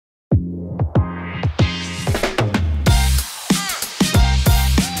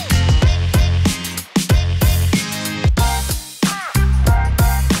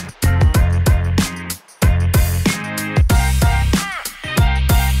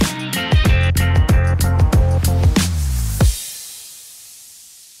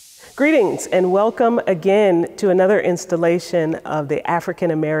Greetings and welcome again to another installation of the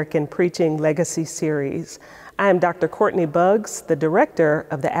African American Preaching Legacy Series. I am Dr. Courtney Buggs, the director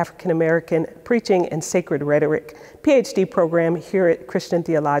of the African American Preaching and Sacred Rhetoric PhD program here at Christian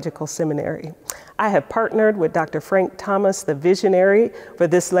Theological Seminary. I have partnered with Dr. Frank Thomas, the visionary for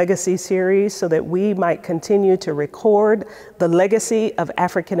this legacy series, so that we might continue to record the legacy of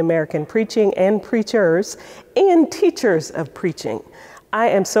African American preaching and preachers and teachers of preaching. I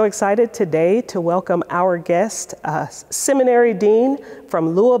am so excited today to welcome our guest, Seminary Dean from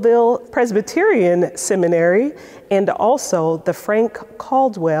Louisville Presbyterian Seminary, and also the Frank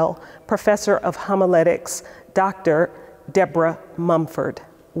Caldwell Professor of Homiletics, Dr. Debra Mumford.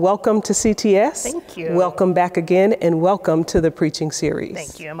 Welcome to CTS. Thank you. Welcome back again, and welcome to the preaching series.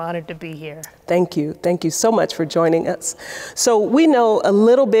 Thank you. I'm honored to be here. Thank you. Thank you so much for joining us. So we know a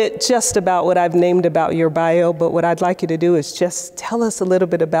little bit just about what I've named about your bio, but what I'd like you to do is just tell us a little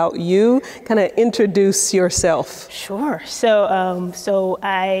bit about you, kind of introduce yourself. Sure. So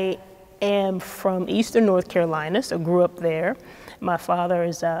I am from Eastern North Carolina, so grew up there. My father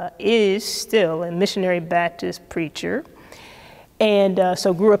is still a missionary Baptist preacher. And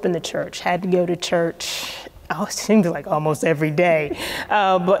so grew up in the church, had to go to church, it seems like almost every day,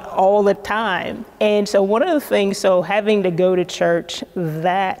 but all the time. And so one of the things, having to go to church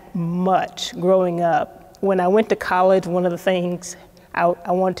that much growing up, when I went to college, one of the things I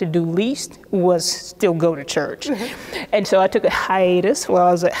wanted to do least was still go to church. Mm-hmm. And so I took a hiatus while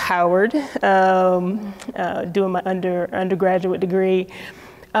I was at Howard, doing my undergraduate degree.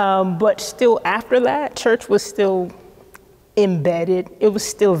 But still after that, church was still embedded. It was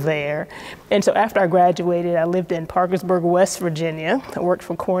still there. And so after I graduated, I lived in Parkersburg, West Virginia. I worked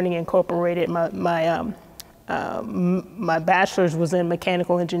for Corning Incorporated. My bachelor's was in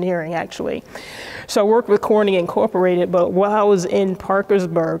mechanical engineering, actually. So I worked with Corning Incorporated, but while I was in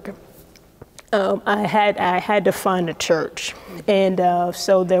Parkersburg, I had to find a church. And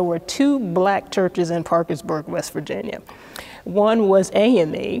so there were two black churches in Parkersburg, West Virginia. One was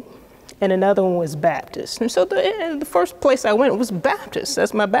AME, and another one was Baptist. And so the first place I went was Baptist.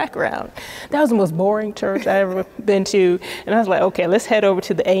 That's my background. That was the most boring church I ever been to. And I was like, okay, let's head over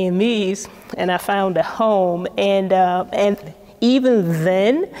to the AMEs. And I found a home. And even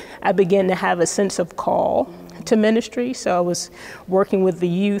then, I began to have a sense of call to ministry. So I was working with the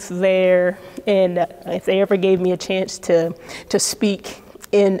youth there. And if they ever gave me a chance to speak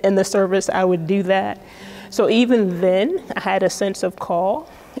in the service, I would do that. So even then, I had a sense of call.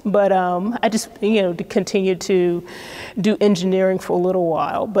 But I just, continued to do engineering for a little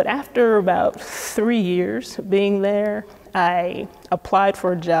while. But after about 3 years being there, I applied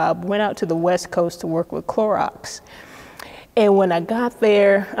for a job, went out to the West Coast to work with Clorox. And when I got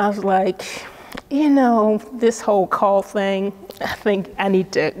there, I was like, this whole call thing, I think I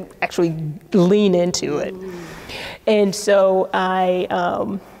need to actually lean into it. And so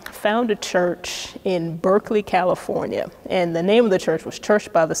I found a church in Berkeley, California, and the name of the church was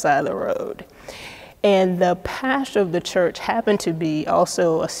Church by the Side of the Road. And the pastor of the church happened to be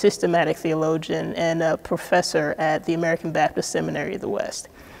also a systematic theologian and a professor at the American Baptist Seminary of the West.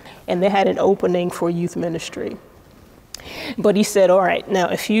 And they had an opening for youth ministry. But he said, all right, now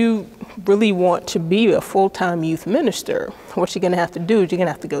if you really want to be a full-time youth minister, what you're gonna have to do is you're gonna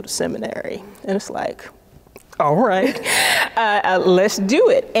have to go to seminary. And it's like, all right, let's do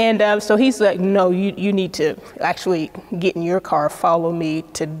it. And so he's like, no, you need to actually get in your car, follow me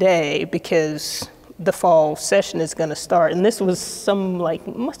today, because the fall session is going to start. And this was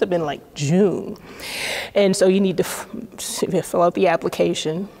must have been like June. And so you need to fill out the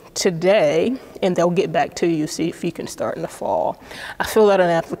application today, and they'll get back to you, see if you can start in the fall. I filled out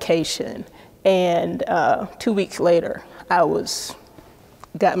an application, and 2 weeks later,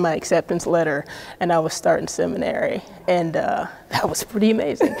 got my acceptance letter, and I was starting seminary, and that was pretty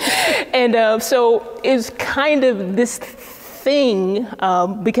amazing. And so it's kind of this thing,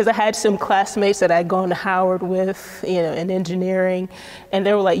 because I had some classmates that I'd gone to Howard with, in engineering, and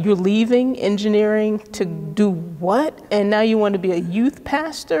they were like, you're leaving engineering to do what? And now you want to be a youth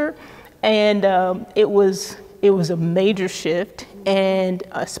pastor? And it was a major shift, and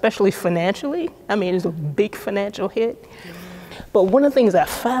especially financially. I mean, it was a big financial hit. But one of the things I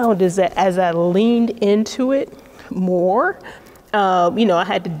found is that as I leaned into it more, I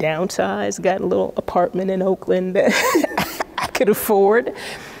had to downsize, got a little apartment in Oakland that I could afford.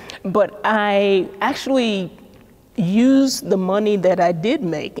 But I actually used the money that I did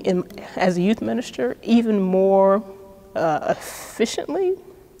make as a youth minister even more efficiently.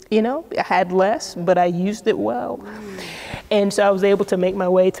 I had less, but I used it well. And so I was able to make my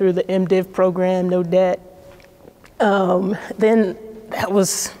way through the MDiv program, no debt. Then that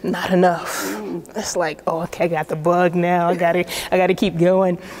was not enough. It's like, oh, okay, I got the bug now. I gotta keep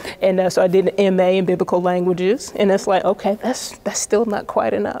going. And so I did an MA in biblical languages, and it's like, okay, that's still not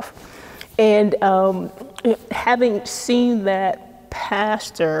quite enough. And having seen that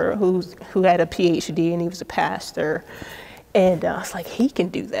pastor who had a PhD, and he was a pastor, and I was like, he can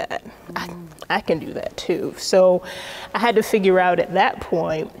do that. I can do that too. So I had to figure out at that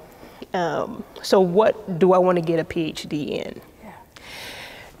point, so what do I want to get a PhD in? Yeah.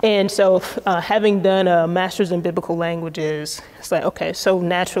 And so having done a master's in biblical languages, it's like, okay, so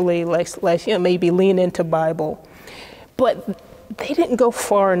naturally, like maybe lean into Bible. But they didn't go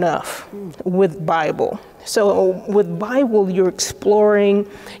far enough with Bible. So with Bible, you're exploring,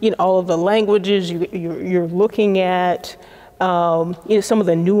 all of the languages, you're looking at some of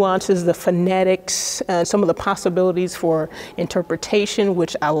the nuances, the phonetics, some of the possibilities for interpretation,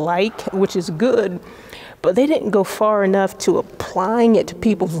 which I like, which is good, but they didn't go far enough to applying it to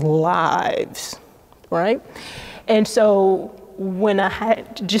people's lives, right? And so when I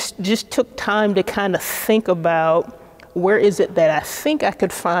had just took time to kind of think about where is it that I think I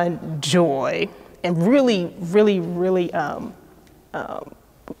could find joy and really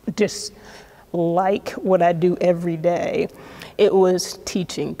just like what I do every day, it was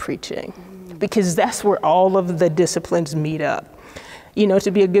teaching, preaching, because that's where all of the disciplines meet up.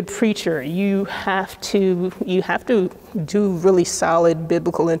 To be a good preacher, you have to do really solid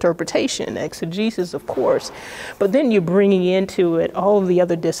biblical interpretation, exegesis, of course, but then you're bringing into it all of the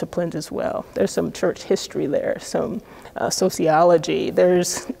other disciplines as well. There's some church history there, some sociology.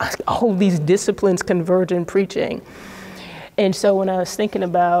 There's all these disciplines converge in preaching. And so when I was thinking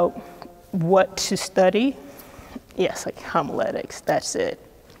about what to study, yes, like homiletics, that's it.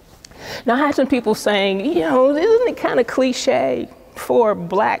 Now I had some people saying, isn't it kind of cliche for a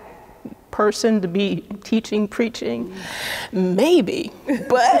Black person to be teaching, preaching? Maybe,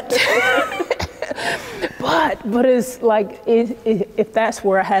 but but it's like, if that's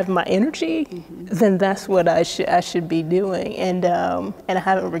where I have my energy, then that's what I should be doing, and I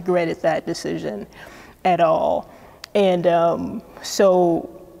haven't regretted that decision at all. And so,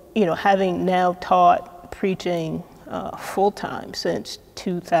 having now taught preaching full-time since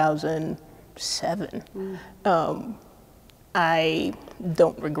 2007, I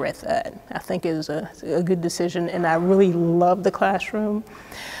don't regret that. I think it was a good decision, and I really love the classroom.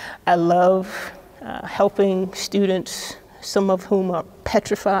 I love helping students, some of whom are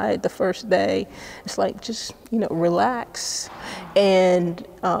petrified the first day. It's like, just, relax. And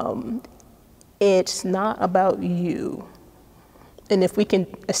it's not about you. And if we can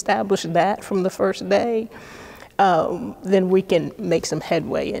establish that from the first day, then we can make some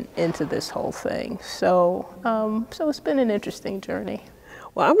headway into this whole thing. So, so it's been an interesting journey.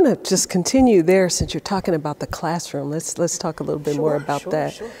 Well, I'm going to just continue there since you're talking about the classroom. Let's talk a little bit more about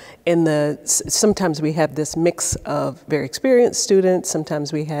that. Sure. Sometimes we have this mix of very experienced students.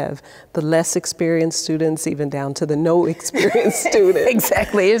 Sometimes we have the less experienced students, even down to the no experienced students.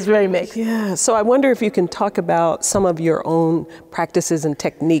 Exactly, it's very mixed. Yeah. So I wonder if you can talk about some of your own practices and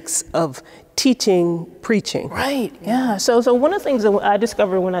techniques of teaching, preaching. Right. Yeah. So one of the things that I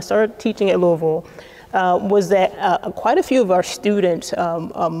discovered when I started teaching at Louisville was that quite a few of our students,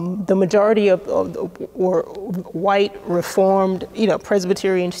 the majority of were white, Reformed,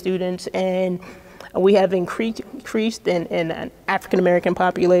 Presbyterian students, and we have increased in African American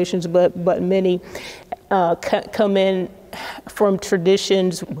populations, but many come in from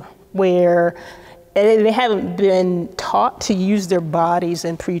traditions where they haven't been taught to use their bodies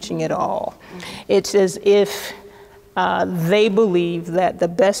in preaching at all. It's as if they believe that the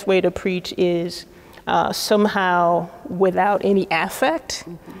best way to preach is somehow without any affect,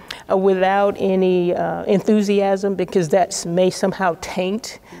 without any enthusiasm, because that may somehow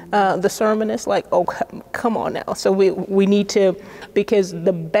taint the sermon. It's like, oh, come on now. So we need to, because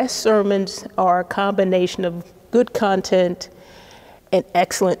the best sermons are a combination of good content and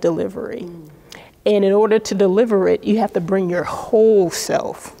excellent delivery. And in order to deliver it, you have to bring your whole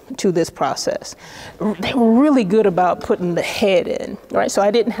self to this process. They were really good about putting the head in, right? So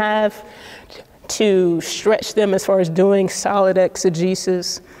I didn't have to stretch them as far as doing solid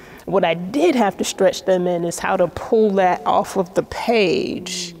exegesis. What I did have to stretch them in is how to pull that off of the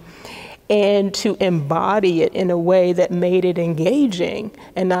page and to embody it in a way that made it engaging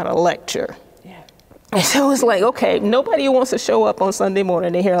and not a lecture. Yeah. And so it's like, okay, nobody wants to show up on Sunday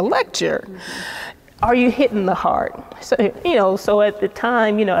morning to hear a lecture. Are you hitting the heart? So, so at the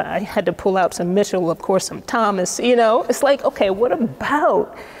time, I had to pull out some Mitchell, of course, some Thomas, it's like, okay, what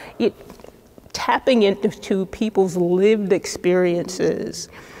about it? Tapping into people's lived experiences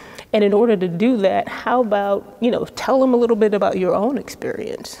And in order to do that, how about, tell them a little bit about your own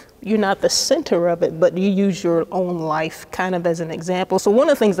experience. You're not the center of it, but you use your own life kind of as an example. So one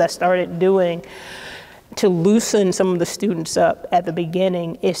of the things I started doing to loosen some of the students up at the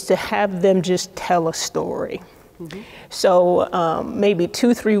beginning is to have them just tell a story. Mm-hmm. So maybe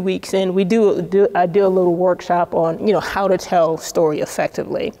 2-3 weeks in, I do a little workshop on, how to tell story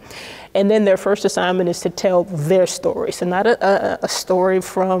effectively. And then their first assignment is to tell their story. So not a story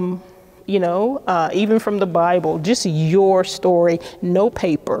from, even from the Bible, just your story, no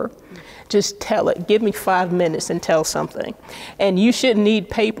paper. Just tell it. Give me 5 minutes and tell something. And you shouldn't need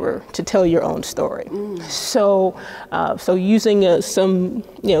paper to tell your own story. So using some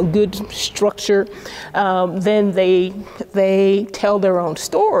good structure, then they tell their own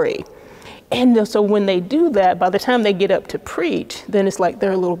story. And so when they do that, by the time they get up to preach, then it's like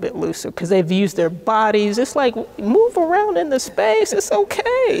they're a little bit looser because they've used their bodies. It's like, move around in the space. It's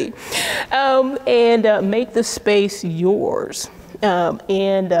okay. And make the space yours.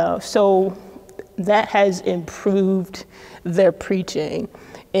 So that has improved their preaching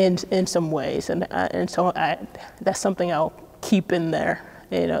in some ways, and so that's something I'll keep in there,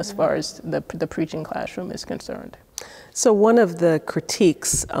 as far as the preaching classroom is concerned. So one of the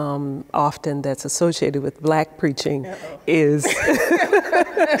critiques often that's associated with Black preaching is,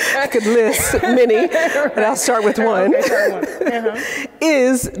 I could list many, but I'll start with one,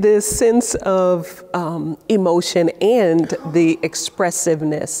 is this sense of emotion and the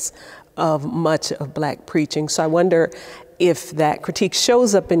expressiveness of much of Black preaching. So I wonder if that critique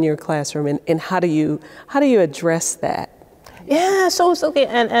shows up in your classroom, and how do you address that? Yeah, so it's okay,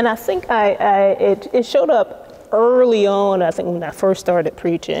 and I think it showed up early on, I think, when I first started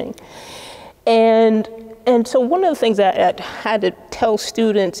preaching. And so one of the things I had to tell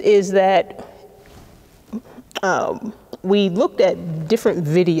students is that we looked at different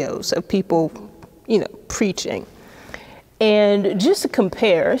videos of people, preaching. And just to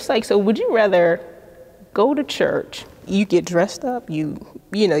compare, it's like, so would you rather go to church, you get dressed up, you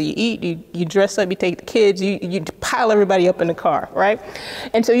eat, you dress up, you take the kids, you pile everybody up in the car, right?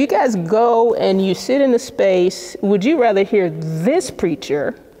 And so you guys go and you sit in a space. Would you rather hear this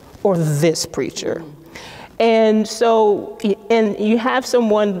preacher or this preacher? And so, and you have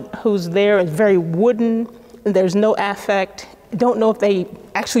someone who's there is very wooden, there's no affect, don't know if they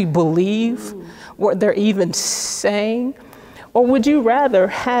actually believe what they're even saying. Or would you rather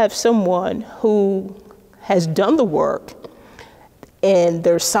have someone who has done the work and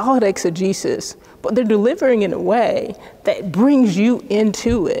there's solid exegesis, but they're delivering in a way that brings you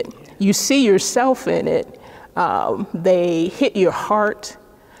into it. You see yourself in it. They hit your heart,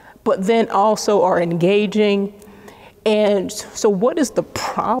 but then also are engaging. And so what is the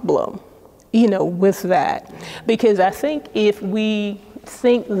problem, with that? Because I think if we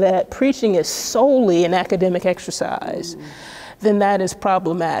think that preaching is solely an academic exercise, then that is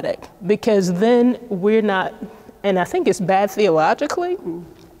problematic, because then we're not, and I think it's bad theologically.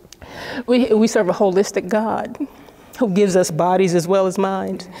 We serve a holistic God who gives us bodies as well as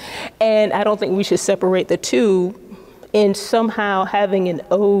minds. And I don't think we should separate the two in somehow having an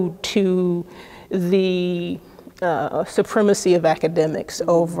ode to the supremacy of academics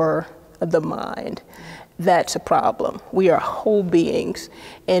over the mind. That's a problem. We are whole beings.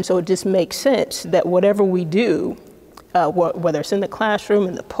 And so it just makes sense that whatever we do, whether it's in the classroom,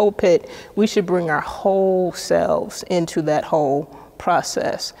 in the pulpit, we should bring our whole selves into that whole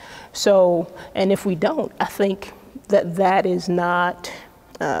process. So, and if we don't, I think that is not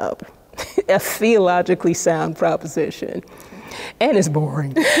a theologically sound proposition. And it's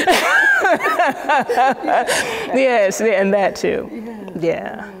boring. Yes, and that too.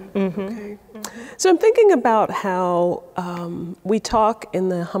 Yeah. Mm-hmm. Okay. So I'm thinking about how we talk in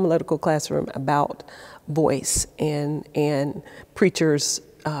the homiletical classroom about voice and preachers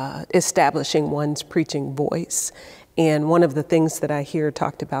establishing one's preaching voice. And one of the things that I hear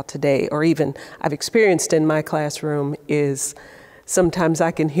talked about today, or even I've experienced in my classroom, is sometimes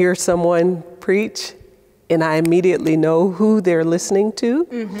I can hear someone preach and I immediately know who they're listening to.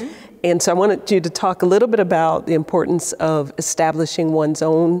 Mm-hmm. And so I wanted you to talk a little bit about the importance of establishing one's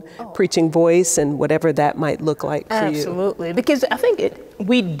own preaching voice and whatever that might look like for you. Absolutely, because I think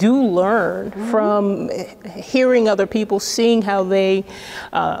we do learn from hearing other people, seeing how they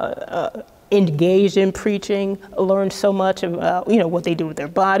engage in preaching, learn so much about what they do with their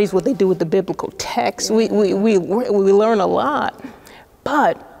bodies, what they do with the biblical text. Yeah. We learn a lot,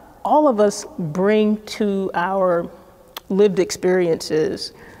 but all of us bring to our lived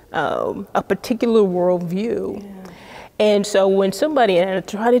experiences a particular worldview. Yeah. And so when somebody, and I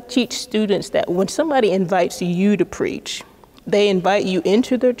try to teach students that when somebody invites you to preach, They invite you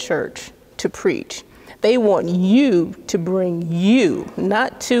into their church to preach. They want you to bring you,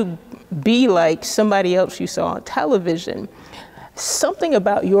 not to be like somebody else you saw on television. Something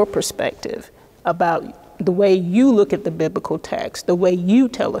about your perspective, about the way you look at the biblical text, the way you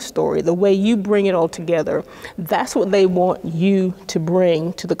tell a story, the way you bring it all together. That's what they want you to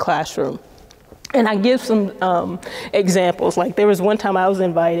bring to the classroom. And I give some examples. Like there was one time I was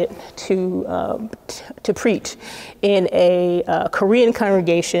invited to preach in a Korean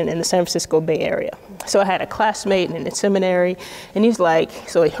congregation in the San Francisco Bay Area. So I had a classmate in the seminary, and he's like,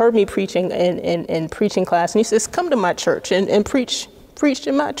 so he heard me preaching in preaching class, and he says, come to my church and preach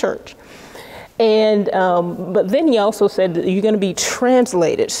in my church. And, but then he also said that you're going to be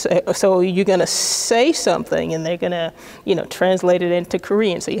translated. So you're going to say something and they're going to, translate it into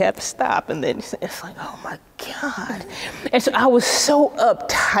Korean. So you have to stop. And then it's like, oh my God. And so I was so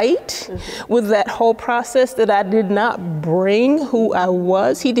uptight with that whole process that I did not bring who I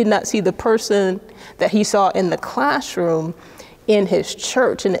was. He did not see the person that he saw in the classroom in his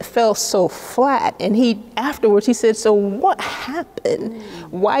church, and it felt so flat. And afterwards he said, so what happened?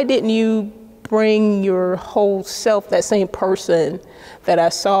 Why didn't you bring your whole self, that same person that I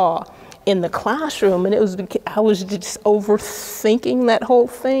saw in the classroom? And I was just overthinking that whole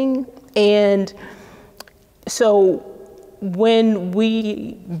thing. And so when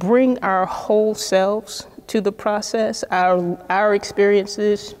we bring our whole selves to the process, our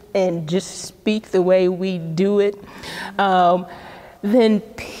experiences, and just speak the way we do it, then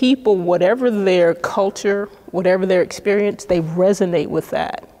people, whatever their culture, whatever their experience, they resonate with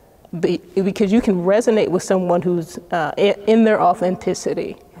that. Because you can resonate with someone who's in their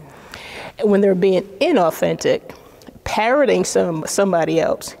authenticity. When they're being inauthentic, parroting somebody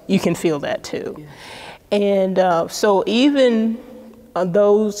else, you can feel that too. Yeah. And so even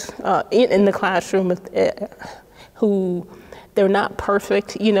those in the classroom who they're not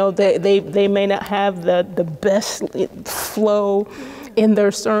perfect, they may not have the best flow in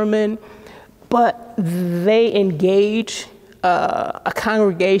their sermon, but they engage a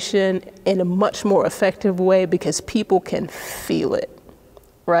congregation in a much more effective way because people can feel it,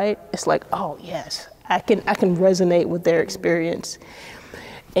 right? It's like, oh yes, I can resonate with their experience,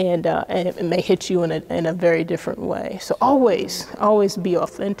 and it may hit you in a very different way. So always be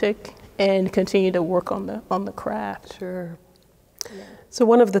authentic and continue to work on the craft. Sure. Yeah. So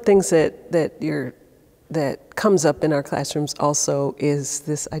one of the things that comes up in our classrooms also is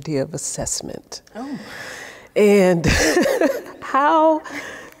this idea of assessment. Oh. And how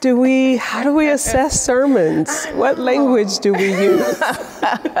do we assess sermons? What language do we use?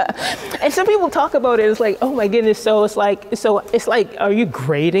 And some people talk about it. It's like, oh my goodness. So it's like, are you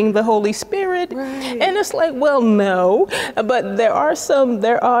grading the Holy Spirit? Right. And it's like, well, no. But there are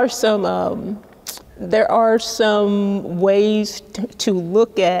some ways to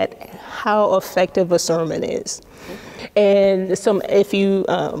look at how effective a sermon is. And if you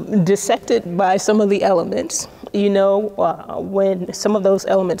dissect it by some of the elements, when some of those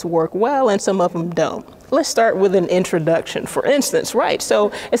elements work well and some of them don't. Let's start with an introduction, for instance, right?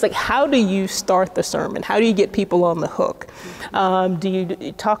 So it's like, how do you start the sermon? How do you get people on the hook? Do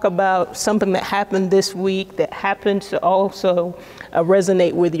you talk about something that happened this week that happens to also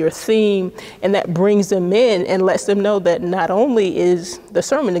resonate with your theme, and that brings them in and lets them know that not only is the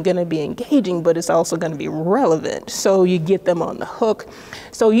sermon going to be engaging, but it's also going to be relevant. So you get them on the hook.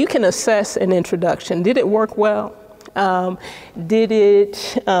 So you can assess an introduction. Did it work well? Did it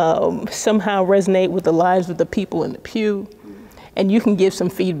somehow resonate with the lives of the people in the pew? And you can give some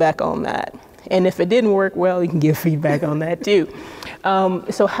feedback on that. And if it didn't work well, you can give feedback on that too.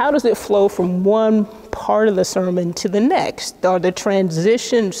 So how does it flow from one part of the sermon to the next? Are the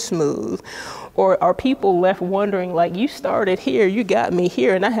transitions smooth? Or are people left wondering, like, you started here, you got me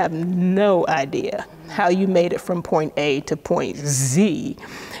here, and I have no idea how you made it from point A to point Z,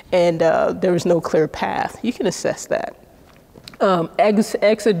 and there was no clear path? You can assess that.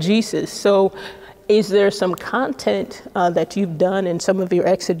 Exegesis. So is there some content that you've done in some of your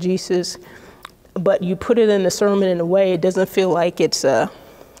exegesis, but you put it in the sermon in a way it doesn't feel like it's a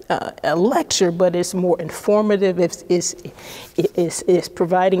lecture, but it's more informative. It's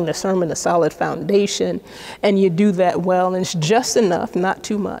providing the sermon a solid foundation, and you do that well, and it's just enough, not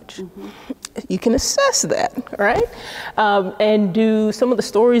too much. Mm-hmm. You can assess that, right? And do some of the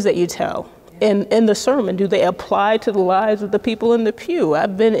stories that you tell in the sermon, do they apply to the lives of the people in the pew?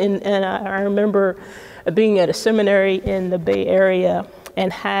 I've been and I remember being at a seminary in the Bay Area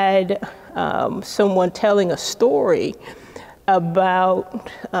and had someone telling a story about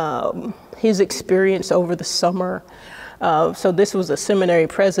his experience over the summer. So this was a seminary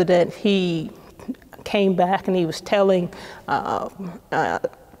president. He came back and he was telling,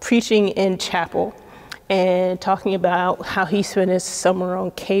 preaching in chapel and talking about how he spent his summer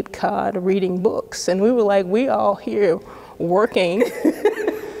on Cape Cod reading books. And we were like, we all here working,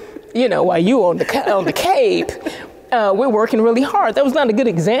 you know, while you on the Cape, we're working really hard. That was not a good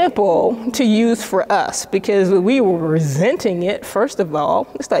example to use for us because we were resenting it, first of all.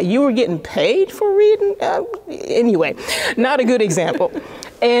 It's like you were getting paid for reading. Anyway, not a good example.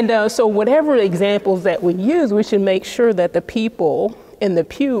 And so whatever examples that we use, we should make sure that the people in the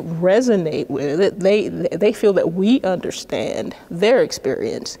pew resonate with it. They feel that we understand their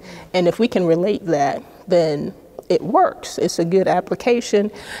experience. And if we can relate that, then it works. It's a good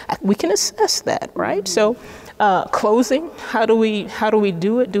application. We can assess that, right? So closing, how do we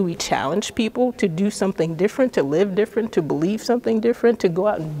do it? Do we challenge people to do something different, to live different, to believe something different, to go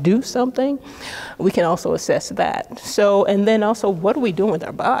out and do something? We can also assess that. So, and then also, what are we doing with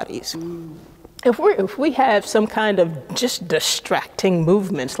our bodies? If we have some kind of just distracting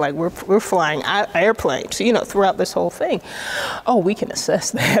movements, like we're flying airplanes, you know, throughout this whole thing, we can assess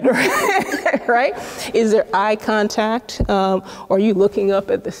that, right? Is there eye contact? Are you looking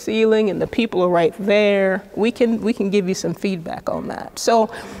up at the ceiling and the people are right there? We can give you some feedback on that.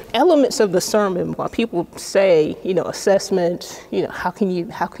 So elements of the sermon, while people say, you know, assessment, you know, how can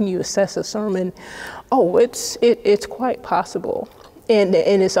you assess a sermon? It's quite possible. And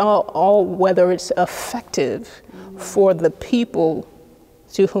it's all whether it's effective for the people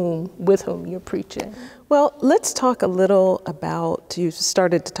with whom you're preaching. Well, let's talk a little about, you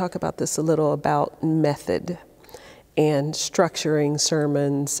started to talk about this a little, about method and structuring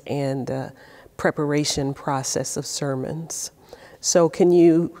sermons and the preparation process of sermons. So can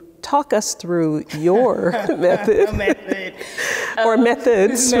you talk us through your method, or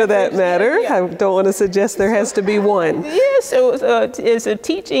methods for that matter? Yeah. I don't want to suggest there has to be one. Yeah, so as a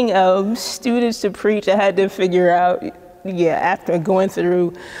teaching students to preach, I had to figure out, after going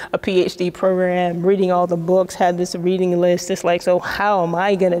through a PhD program, reading all the books, had this reading list, it's like, so how am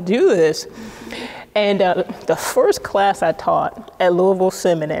I going to do this? And the first class I taught at Louisville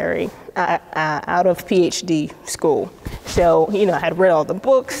Seminary, out of PhD school. So, you know, I had read all the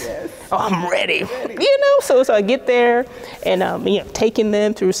books. Yes. I'm ready. You know, so I get there and, you know, taking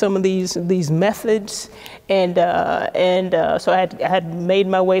them through some of these methods. And so I had made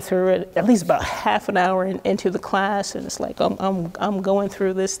my way through it at least about half an hour into the class. And it's like, I'm going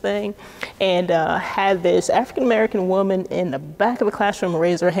through this thing. And had this African-American woman in the back of the classroom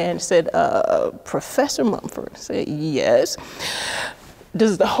raise her hand and said, Professor Mumford. I said, yes.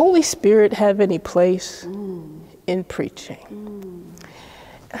 Does the Holy Spirit have any place in preaching?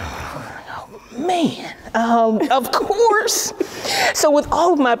 Oh, man, of course. So with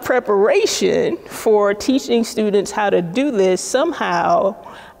all of my preparation for teaching students how to do this, somehow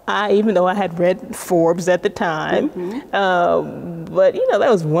even though I had read Forbes at the time, but you know, that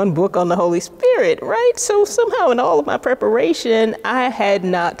was one book on the Holy Spirit, right? So somehow in all of my preparation, I had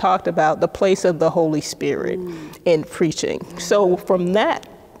not talked about the place of the Holy Spirit in preaching. So from that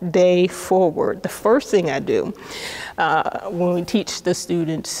day forward, the first thing I do when we teach the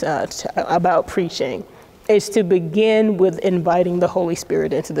students about preaching is to begin with inviting the Holy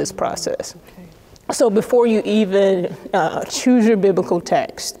Spirit into this process. So before you even choose your biblical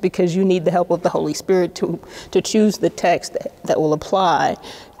text, because you need the help of the Holy Spirit to choose the text that will apply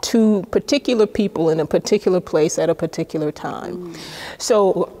to particular people in a particular place at a particular time.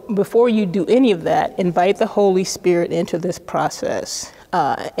 So before you do any of that, invite the Holy Spirit into this process.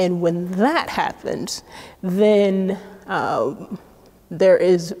 And when that happens, then there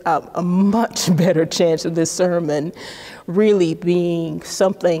is a much better chance of this sermon really being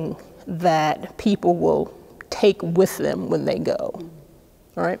something that people will take with them when they go.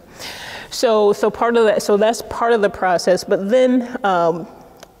 All right. So part of that. So that's part of the process. But then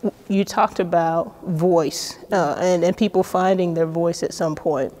you talked about voice and people finding their voice at some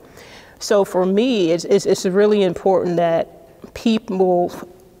point. So for me, it's really important that people,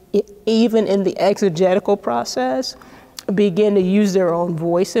 even in the exegetical process, begin to use their own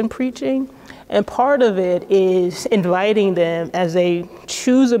voice in preaching. And part of it is inviting them as they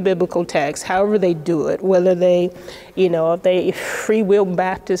choose a biblical text, however they do it, whether they, you know, if they free will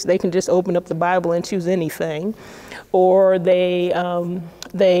Baptist, they can just open up the Bible and choose anything, or they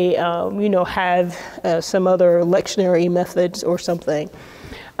you know, have some other lectionary methods or something.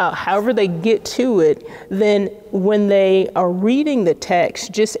 However they get to it, then when they are reading the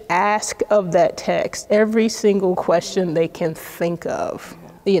text, just ask of that text every single question they can think of,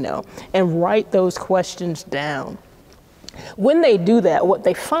 you know, and write those questions down. When they do that, what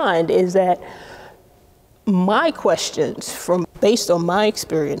they find is that my questions from based on my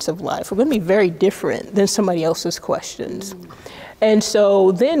experience of life, are going to be very different than somebody else's questions. And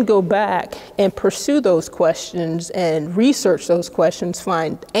so then go back and pursue those questions and research those questions,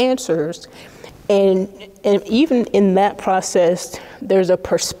 find answers. And even in that process, there's a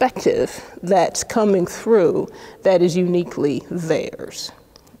perspective that's coming through that is uniquely theirs,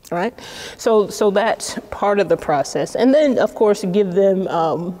 right? So that's part of the process. And then, of course, give them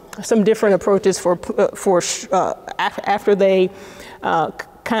some different approaches after they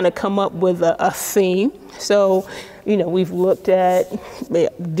kind of come up with a theme. So, you know, we've looked at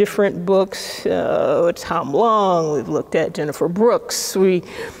different books, Tom Long, we've looked at Jennifer Brooks, we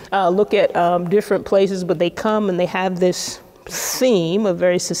look at different places, but they come and they have this theme, a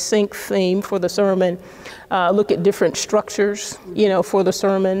very succinct theme for the sermon, look at different structures, you know, for the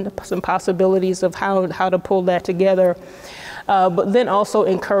sermon, some possibilities of how to pull that together. But then also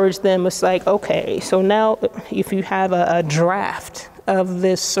encourage them, it's like, okay, so now if you have a draft of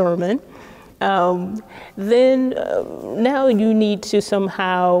this sermon, then now you need to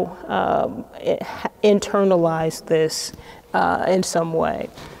somehow internalize this in some way.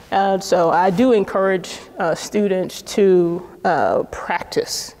 So I do encourage students to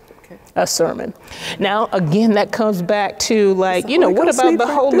practice a sermon. Now, again, that comes back to like, you know, what about the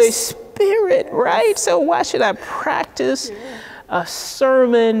Holy Spirit, right? So why should I practice a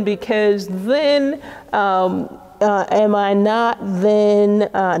sermon? Because then am I not then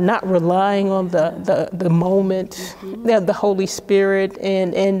not relying on the moment, the Holy Spirit,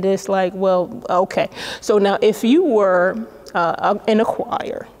 and it's like, well, okay. So now if you were in a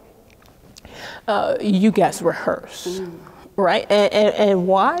choir, you guys rehearse. Right, and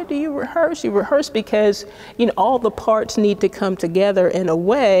why do you rehearse? You rehearse because, you know, all the parts need to come together in a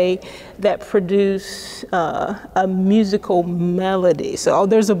way that produce a musical melody. So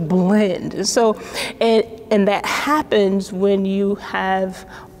there's a blend. So, and that happens when you have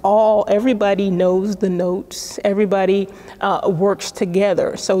everybody knows the notes. Everybody works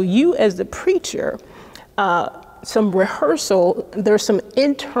together. So you, as the preacher, some rehearsal. There's some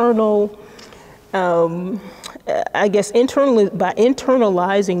internal. I guess by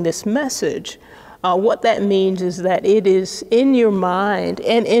internalizing this message, what that means is that it is in your mind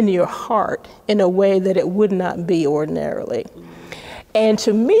and in your heart in a way that it would not be ordinarily. And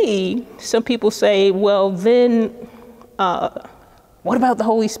to me, some people say, well, then what about the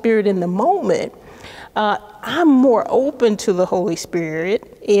Holy Spirit in the moment? I'm more open to the Holy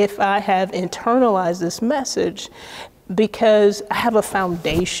Spirit if I have internalized this message because I have a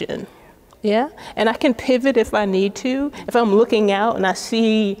foundation. Yeah, and I can pivot if I need to. If I'm looking out and I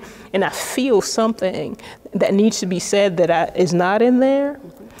see and I feel something that needs to be said that is not in there,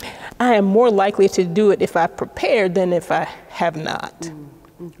 I am more likely to do it if I prepared than if I have not,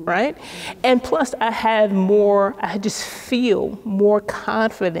 right? And plus I just feel more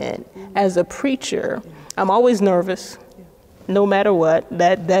confident as a preacher. I'm always nervous, no matter what,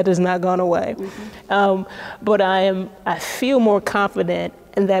 that has not gone away. But I feel more confident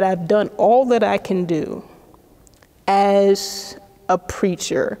and that I've done all that I can do as a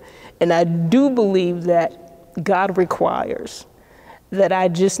preacher. And I do believe that God requires that I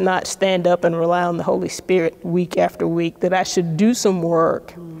just not stand up and rely on the Holy Spirit week after week, that I should do some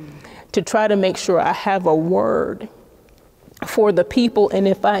work to try to make sure I have a word for the people. And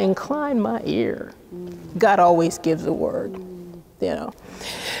if I incline my ear, God always gives a word, you know.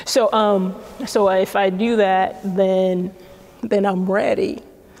 So if I do that, then I'm ready,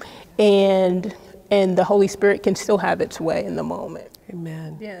 and the Holy Spirit can still have its way in the moment.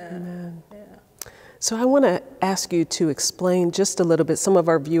 Amen. Yeah. Amen. Yeah. So I want to ask you to explain just a little bit. Some of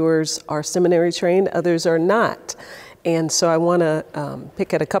our viewers are seminary trained, others are not. And so I want to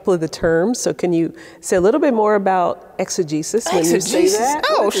pick at a couple of the terms. So can you say a little bit more about exegesis when you say that?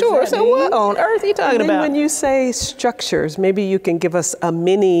 Oh, sure. So what on earth are you talking about? When you say structures, maybe you can give us a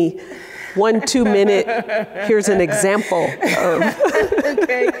mini 1-2 minute, here's an example of.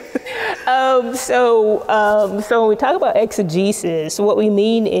 Okay. So when we talk about exegesis, what we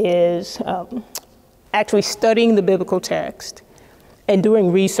mean is actually studying the biblical text and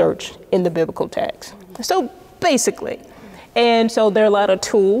doing research in the biblical text. So basically, and so there are a lot of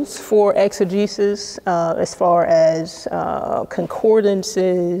tools for exegesis as far as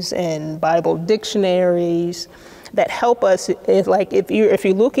concordances and Bible dictionaries that help us. If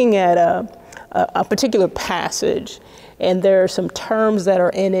you're looking at a particular passage and there are some terms that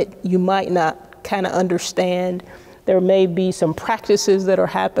are in it you might not kind of understand. There may be some practices that are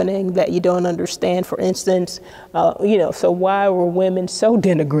happening that you don't understand. For instance, so why were women so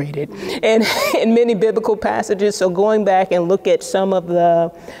denigrated? And in many biblical passages, so going back and look at some of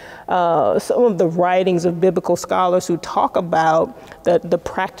the some of the writings of biblical scholars who talk about the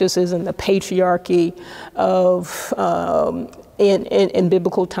practices and the patriarchy of in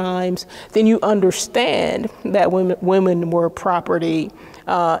biblical times, then you understand that women were property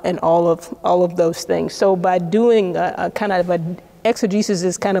and all of those things. So by doing a kind of exegesis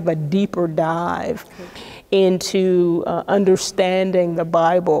is kind of a deeper dive into understanding the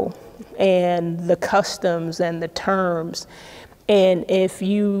Bible and the customs and the terms. And if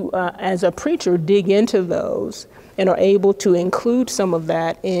you, as a preacher, dig into those and are able to include some of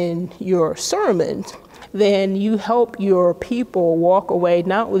that in your sermons, then you help your people walk away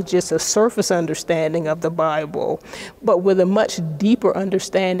not with just a surface understanding of the Bible, but with a much deeper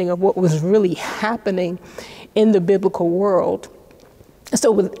understanding of what was really happening in the biblical world.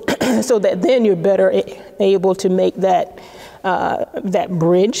 So that then you're better able to make that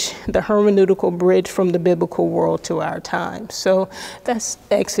bridge, the hermeneutical bridge from the biblical world to our time. So that's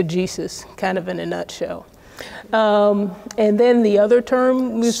exegesis, kind of in a nutshell. And then the other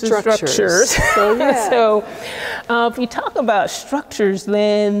term was structures. So, yeah. So if we talk about structures,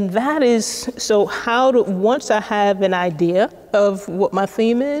 then that is, so once I have an idea of what my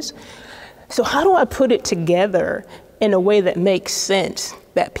theme is, so how do I put it together in a way that makes sense,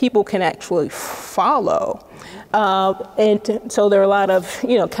 that people can actually follow? So there are a lot of,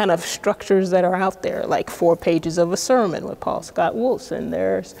 kind of structures that are out there, like 4 pages of a sermon with Paul Scott Wilson.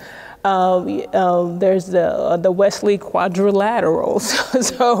 There's the Wesley quadrilaterals.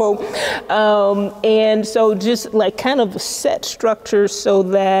 And so just like kind of set structures so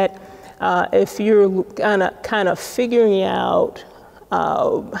that if you're kind of figuring out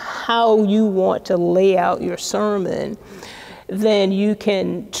how you want to lay out your sermon, then you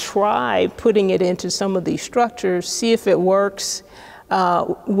can try putting it into some of these structures, see if it works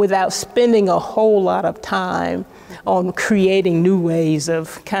without spending a whole lot of time on creating new ways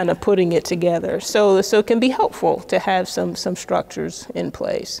of kind of putting it together. So it can be helpful to have some structures in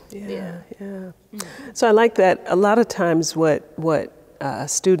place. Yeah. So I like that. A lot of times what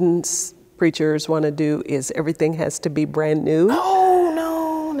students, preachers want to do is everything has to be brand new. Oh, no.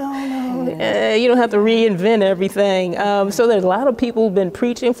 You don't have to reinvent everything. So there's a lot of people who've been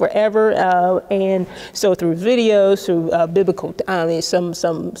preaching forever, and so through videos, through biblical,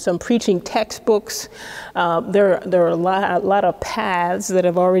 some preaching textbooks, there are a lot of paths that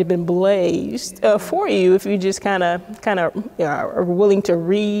have already been blazed for you if you just kind of are willing to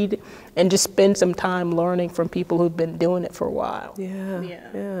read and just spend some time learning from people who've been doing it for a while. Yeah.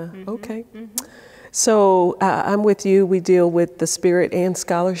 Mm-hmm. Okay. Mm-hmm. So I'm with you. We deal with the spirit and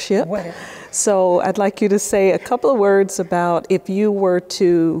scholarship. Well. So I'd like you to say a couple of words about if you were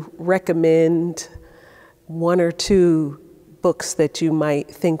to recommend 1 or 2 books that you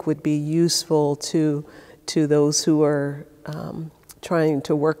might think would be useful to those who are trying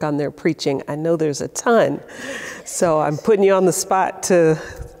to work on their preaching. I know there's a ton, so I'm putting you on the spot to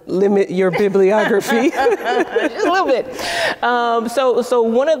limit your bibliography. Just a little bit. So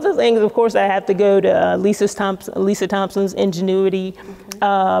one of the things, of course, I have to go to Lisa Thompson's Ingenuity,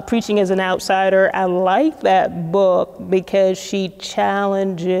 Preaching as an Outsider. I like that book because she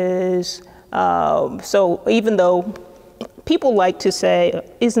challenges, so even though people like to say,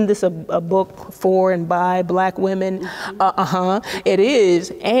 isn't this a book for and by Black women? It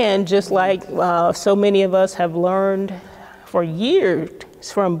is. And just like so many of us have learned for years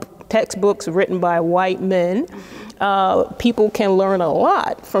from textbooks written by white men, people can learn a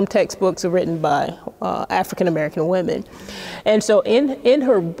lot from textbooks written by African American women. And so in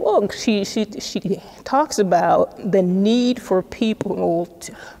her book, she talks about the need for people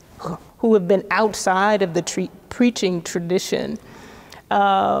who have been outside of the preaching tradition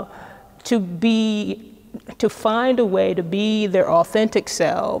to find a way to be their authentic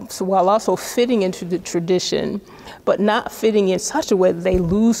selves while also fitting into the tradition, but not fitting in such a way that they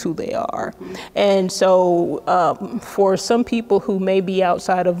lose who they are. And so for some people who may be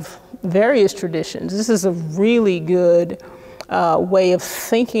outside of various traditions, this is a really good way of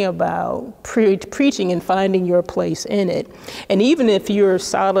thinking about preaching and finding your place in it. And even if you're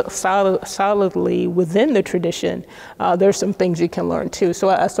solidly within the tradition, there's some things you can learn too. So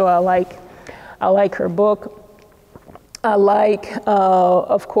I like her book. I like,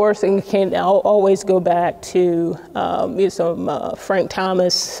 of course, and can always go back to some Frank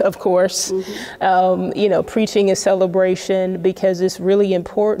Thomas, of course. Mm-hmm. Preaching a celebration, because it's really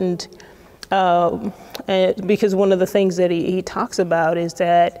important. And because one of the things that he talks about is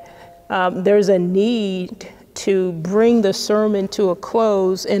that there's a need to bring the sermon to a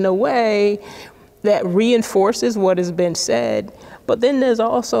close in a way that reinforces what has been said, but then there's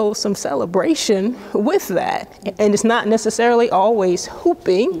also some celebration with that. And it's not necessarily always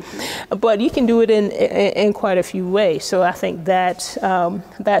hooping, but you can do it in quite a few ways. So I think that's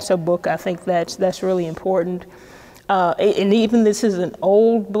a book, I think that's really important. And even this is an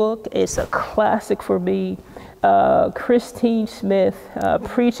old book, it's a classic for me. Christine Smith,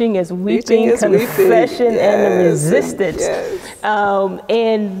 Preaching as Weeping, Confession and the Resistance. Yes.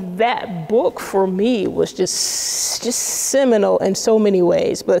 And that book for me was just seminal in so many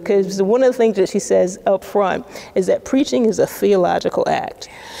ways, because one of the things that she says up front is that preaching is a theological act.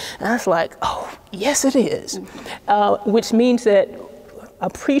 And I was like, oh, yes it is. Which means that a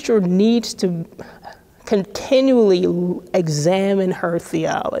preacher needs to continually examine her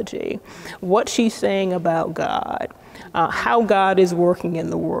theology, what she's saying about God, how God is working in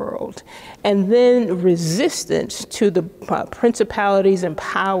the world, and then resistance to the principalities and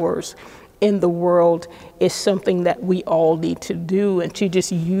powers in the world is something that we all need to do. And she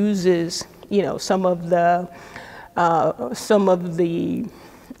just uses, you know, some of the,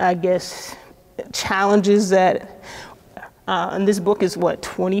 I guess, challenges that. And this book is what,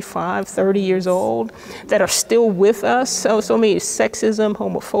 25, 30 years old, that are still with us. So many sexism,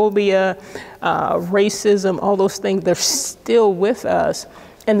 homophobia, racism, all those things, they're still with us.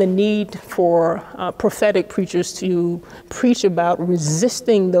 And the need for prophetic preachers to preach about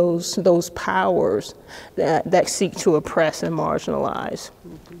resisting those powers that seek to oppress and marginalize.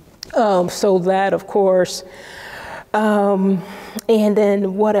 So that, of course, and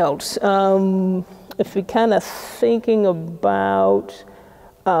then what else? If you're kind of thinking about,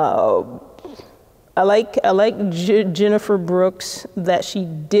 I like Jennifer Brooks, that she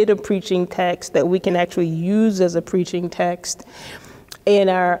did a preaching text that we can actually use as a preaching text in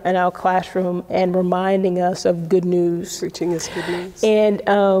our classroom, and reminding us of good news. Preaching is good news. And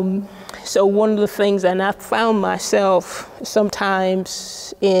so one of the things, and I found myself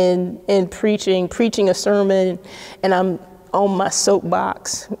sometimes in preaching a sermon, and I'm on my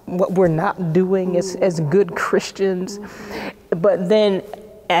soapbox, what we're not doing as good Christians. But then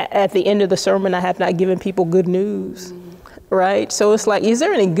at the end of the sermon, I have not given people good news, right? So it's like, is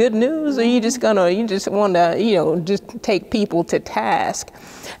there any good news, or you just want to, just take people to task?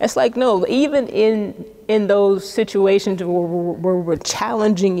 It's like, no, even in those situations where we're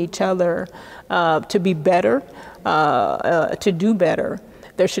challenging each other to be better, to do better,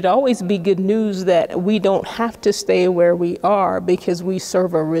 there should always be good news that we don't have to stay where we are, because we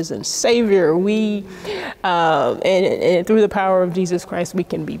serve a risen Savior. We, and through the power of Jesus Christ, we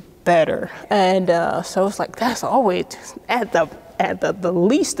can be better. And so it's like, that's always at the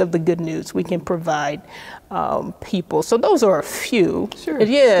least of the good news we can provide people. So those are a few. Sure.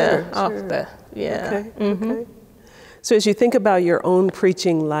 Yeah. Sure. Okay. Mm-hmm. Okay. So as you think about your own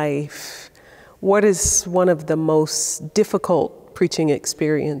preaching life, what is one of the most difficult preaching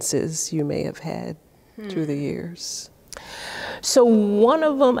experiences you may have had through the years? So one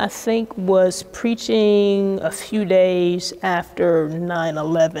of them, I think, was preaching a few days after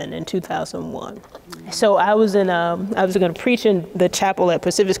 9/11 in 2001. So I was going to preach in the chapel at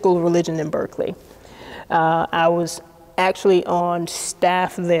Pacific School of Religion in Berkeley. I was actually on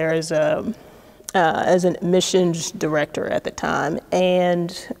staff there as an admissions director at the time,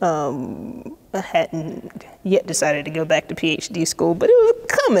 and I hadn't yet decided to go back to PhD school, but it was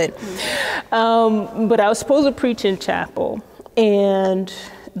coming. But I was supposed to preach in chapel, and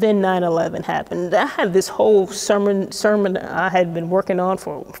then 9/11 happened. I had this whole sermon I had been working on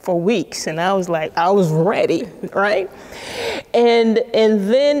for weeks, and I was like, I was ready, right? And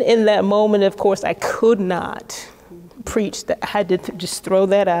then in that moment, of course, I could not preach that. I had to just throw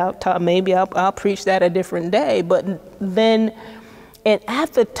that out. Maybe I'll preach that a different day. But then, and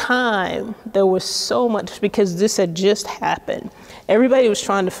at the time, there was so much, because this had just happened. Everybody was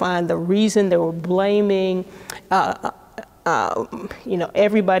trying to find the reason. They were blaming,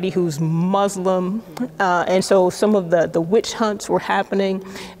 everybody who's Muslim. And so some of the witch hunts were happening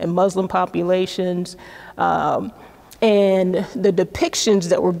in Muslim populations. And the depictions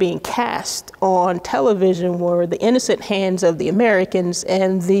that were being cast on television were the innocent hands of the Americans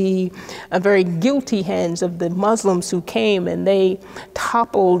and the very guilty hands of the Muslims who came, and they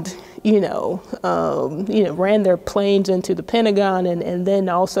toppled, ran their planes into the Pentagon, and then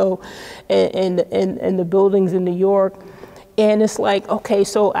also in the buildings in New York. And it's like, okay,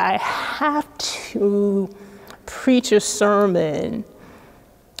 so I have to preach a sermon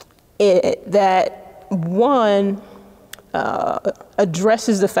that, one,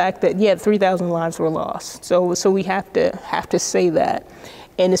 addresses the fact that 3,000 lives were lost. So we have to say that,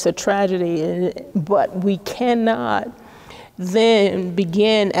 and it's a tragedy. But we cannot then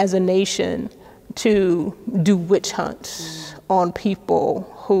begin as a nation to do witch hunts on people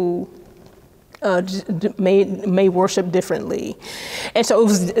who may worship differently. And so it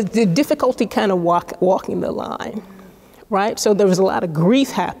was the difficulty kind of walking the line, right? So there was a lot of grief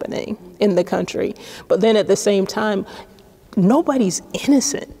happening in the country, but then at the same time, nobody's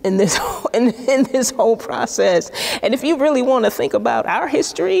innocent in this in this whole process. And if you really want to think about our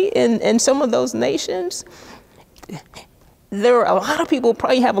history in some of those nations, there are a lot of people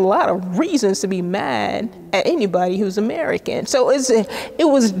probably have a lot of reasons to be mad at anybody who's American. So it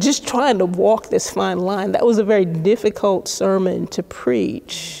was just trying to walk this fine line. That was a very difficult sermon to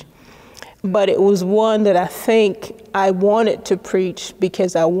preach, but it was one that I think I wanted to preach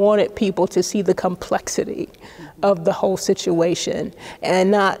because I wanted people to see the complexity of the whole situation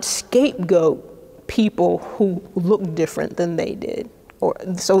and not scapegoat people who look different than they did.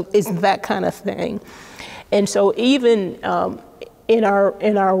 So it's that kind of thing. And so even in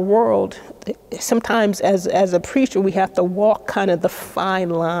our world, sometimes as a preacher, we have to walk kind of the fine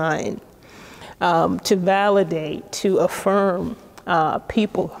line to validate, to affirm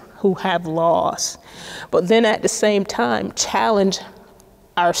people who have lost, but then at the same time challenge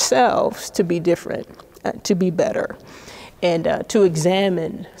ourselves to be different, to be better, and to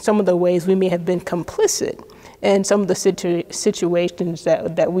examine some of the ways we may have been complicit and some of the situations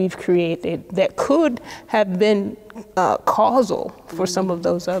that we've created that could have been causal for some of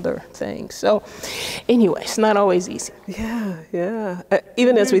those other things. So anyway, it's not always easy. Yeah.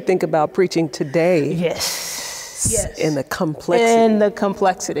 Even as we think about preaching today. Yes. In the complexity. And the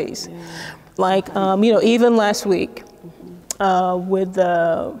complexities. Yeah. Like, even last week with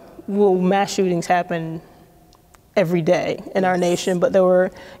mass shootings happen every day in our nation, but there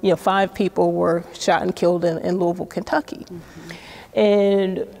were, 5 people were shot and killed in Louisville, Kentucky.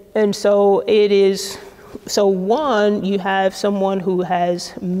 And so it is, so one, you have someone who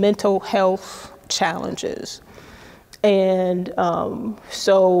has mental health challenges. And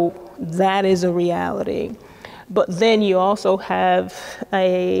so that is a reality. But then you also have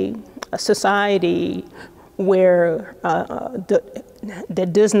a society where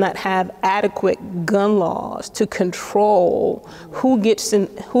that does not have adequate gun laws to control who gets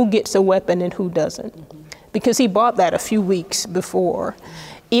a weapon and who doesn't, because he bought that a few weeks before,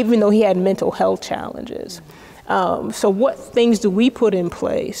 even though he had mental health challenges. So what things do we put in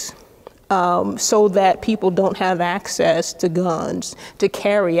place so that people don't have access to guns to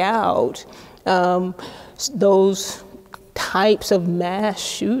carry out those types of mass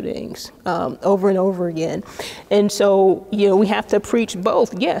shootings over and over again? And so, we have to preach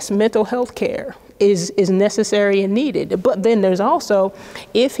both. Yes, mental health care is necessary and needed, but then there's also,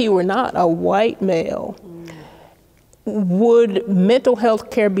 if he were not a white male, would mental health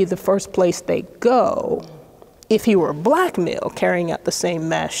care be the first place they go? If he were a black male carrying out the same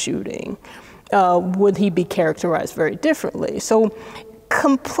mass shooting, would he be characterized very differently? So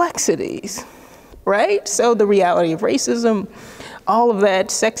complexities. Right? So the reality of racism, all of that,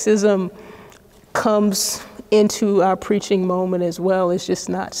 sexism comes into our preaching moment as well. It's just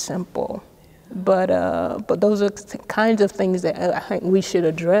not simple. But those are the kinds of things that I think we should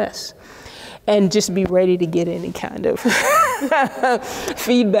address and just be ready to get any kind of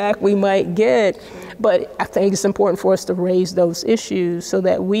feedback we might get. But I think it's important for us to raise those issues so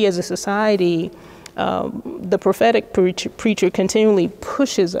that we as a society, the prophetic preacher continually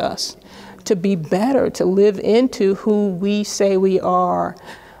pushes us to be better, to live into who we say we are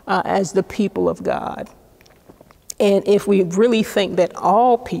as the people of God. And if we really think that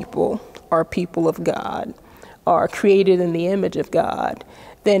all people are people of God, are created in the image of God,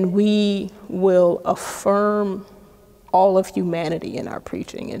 then we will affirm all of humanity in our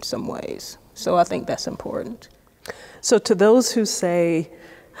preaching in some ways. So I think that's important. So to those who say,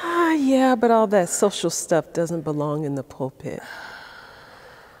 yeah, but all that social stuff doesn't belong in the pulpit.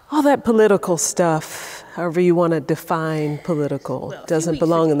 All that political stuff, however you want to define political, doesn't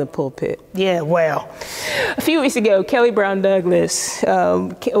belong in the pulpit. Yeah, well, a few weeks ago, Kelly Brown Douglas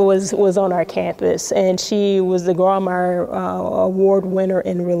was on our campus, and she was the Grawemeyer Award winner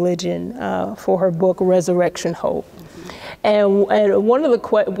in religion for her book, Resurrection Hope. And one of the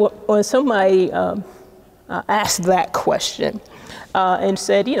when somebody asked that question, and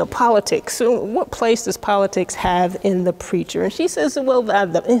said, politics, what place does politics have in the preacher? And she says, well,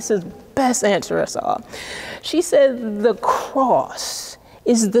 this is the best answer I saw. She said, the cross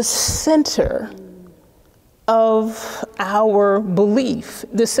is the center of our belief,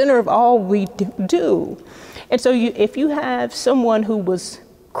 the center of all we do. And so if you have someone who was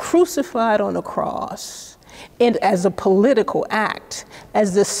crucified on a cross and as a political act,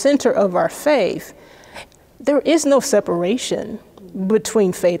 as the center of our faith, there is no separation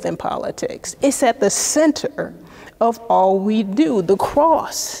between faith and politics. It's at the center of all we do. The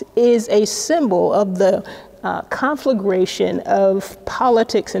cross is a symbol of the conflagration of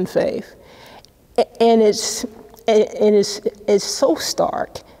politics and faith. And it's so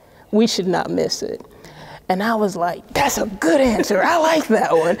stark, we should not miss it. And I was like, that's a good answer. I like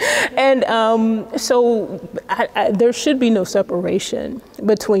that one. And so there should be no separation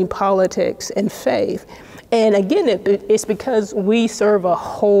between politics and faith. And again, it's because we serve a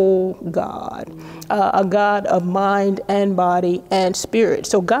whole God, a God of mind and body and spirit.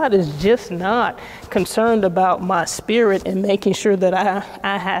 So God is just not concerned about my spirit and making sure that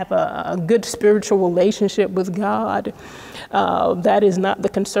I have a good spiritual relationship with God. That is not the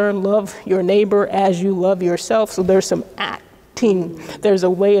concern. Love your neighbor as you love yourself. So there's some acting, there's a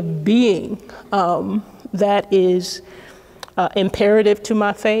way of being that is imperative to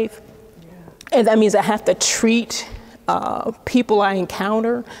my faith. And that means I have to treat people I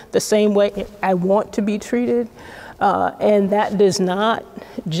encounter the same way I want to be treated. And that does not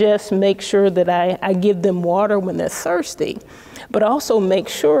just make sure that I give them water when they're thirsty, but also make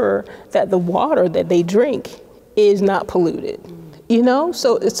sure that the water that they drink is not polluted. You know,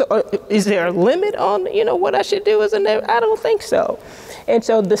 so is there a limit on, what I should do as a neighbor? I don't think so. And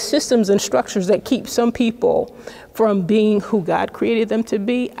so the systems and structures that keep some people from being who God created them to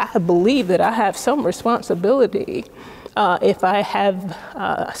be, I believe that I have some responsibility if I have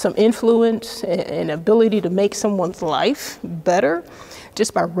some influence and ability to make someone's life better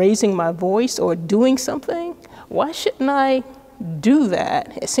just by raising my voice or doing something. Why shouldn't I do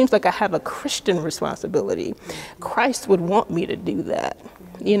that? It seems like I have a Christian responsibility. Christ would want me to do that,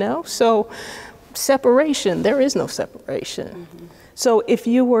 So separation, there is no separation. Mm-hmm. So if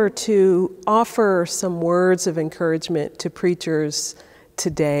you were to offer some words of encouragement to preachers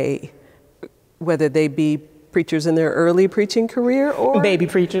today, whether they be preachers in their early preaching career or baby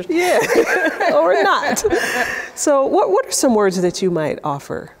preachers, yeah, or not. So what are some words that you might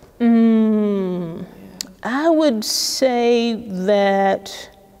offer? I would say that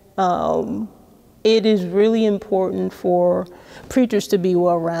it is really important for preachers to be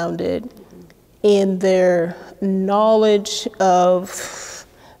well-rounded in their knowledge of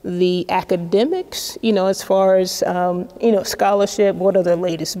the academics, as far as, scholarship, what are the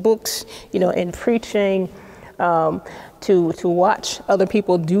latest books, in preaching, to watch other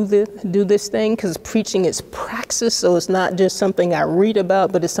people do this thing, because preaching is praxis, so it's not just something I read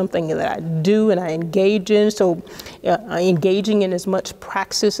about, but it's something that I do and I engage in, so engaging in as much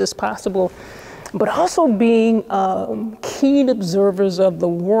praxis as possible. But also being keen observers of the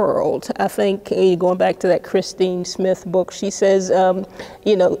world. I think, going back to that Christine Smith book, she says, a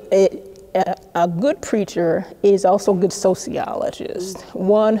good preacher is also a good sociologist,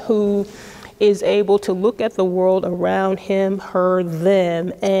 one who is able to look at the world around him, her,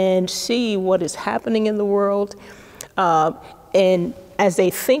 them, and see what is happening in the world. And as they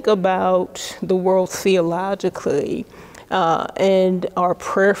think about the world theologically, and are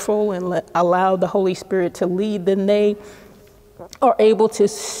prayerful and allow the Holy Spirit to lead, then they are able to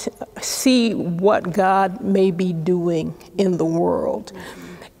see what God may be doing in the world.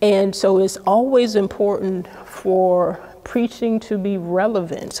 And so it's always important for preaching to be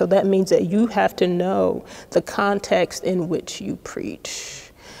relevant. So that means that you have to know the context in which you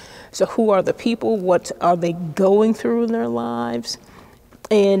preach. So who are the people? What are they going through in their lives?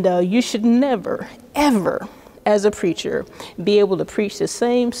 And you should never, ever, as a preacher, be able to preach the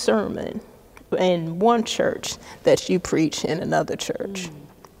same sermon in one church that you preach in another church.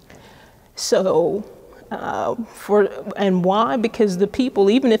 So, and why? Because the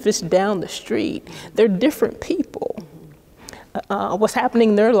people, even if it's down the street, they're different people. What's happening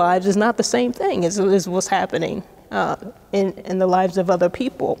in their lives is not the same thing as what's happening in the lives of other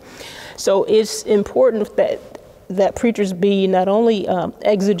people. So it's important that preachers be not only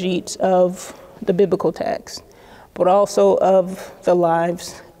exegetes of the biblical text, but also of the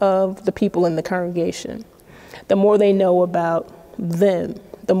lives of the people in the congregation. The more they know about them,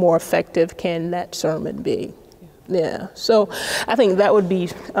 the more effective can that sermon be. Yeah, so I think that would be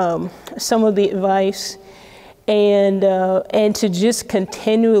some of the advice, and to just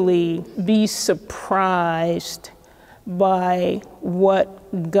continually be surprised by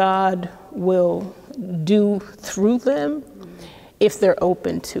what God will do through them if they're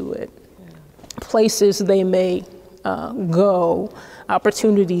open to it. Places they may go,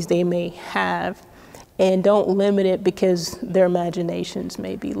 opportunities they may have, and don't limit it because their imaginations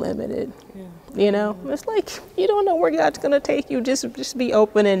may be limited. Yeah. It's like, you don't know where God's going to take you. Just be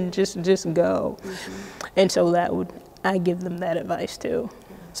open and just go. And so I give them that advice too.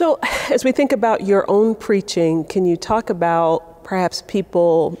 So as we think about your own preaching, can you talk about perhaps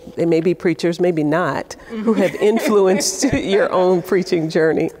people, they may be preachers, maybe not, who have influenced your own preaching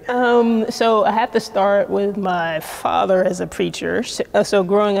journey? So I have to start with my father as a preacher. So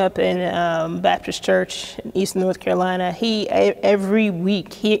growing up in Baptist church in Eastern North Carolina, every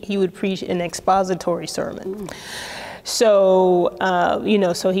week he would preach an expository sermon. So,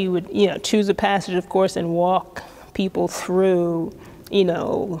 so he would, choose a passage, of course, and walk people through,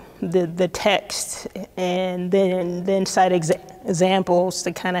 the text, and then cite examples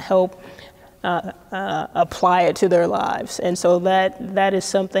to kind of help apply it to their lives. And so that is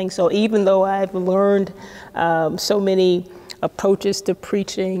something. So even though I've learned so many approaches to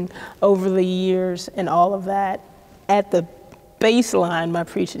preaching over the years and all of that, at the baseline, my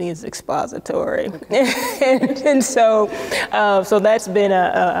preaching is expository. Okay. and so that's been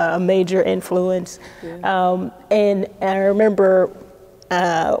a major influence. Yeah. And I remember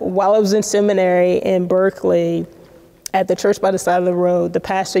while I was in seminary in Berkeley, at the church by the side of the road, the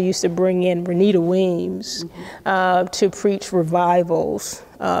pastor used to bring in Renita Weems to preach revivals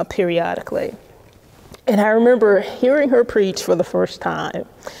periodically. And I remember hearing her preach for the first time,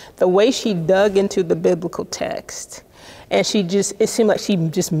 the way she dug into the biblical text. And it seemed like she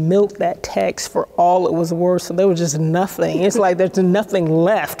just milked that text for all it was worth. So there was just nothing. It's like there's nothing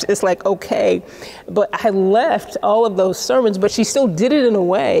left. It's like, okay. But I left all of those sermons, but she still did it in a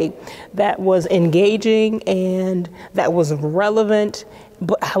way that was engaging and that was relevant.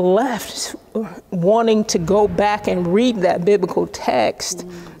 But I left wanting to go back and read that biblical text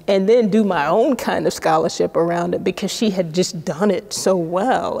and then do my own kind of scholarship around it, because she had just done it so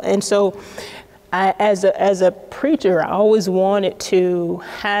well. And so as a preacher, I always wanted to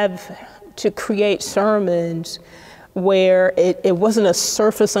create sermons where it wasn't a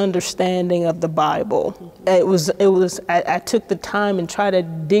surface understanding of the Bible. I took the time and tried to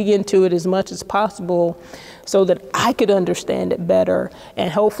dig into it as much as possible so that I could understand it better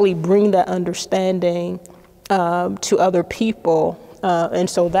and hopefully bring that understanding to other people. And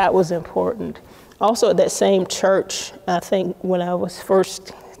so that was important. Also at that same church, I think when I was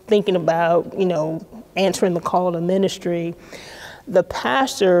first thinking about, answering the call to ministry, the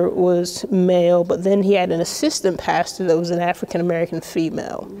pastor was male, but then he had an assistant pastor that was an African-American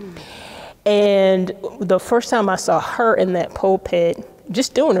female. And the first time I saw her in that pulpit,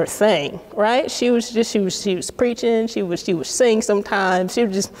 just doing her thing, right? She was preaching, she would sing sometimes. I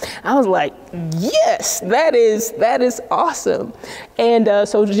was like, yes, that is awesome. And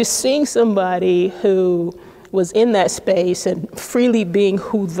so just seeing somebody who was in that space and freely being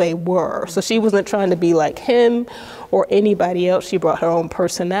who they were. So she wasn't trying to be like him or anybody else. She brought her own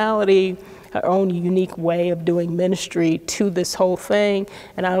personality, her own unique way of doing ministry to this whole thing.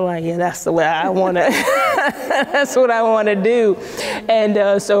 And I was like, yeah, that's the way I want to, that's what I want to do.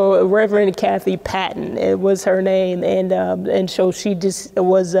 And so Reverend Kathy Patton, it was her name. And so she just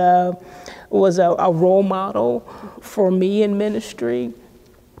was a role model for me in ministry.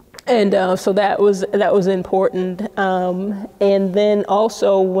 And so that was important. And then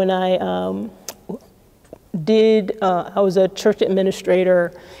also when I was a church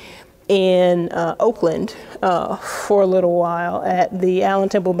administrator in Oakland for a little while at the Allen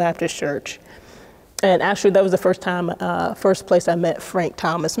Temple Baptist Church. And actually that was the first place I met Frank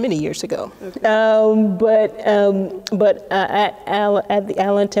Thomas many years ago. Okay. But at the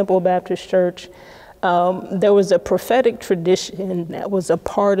Allen Temple Baptist Church, there was a prophetic tradition that was a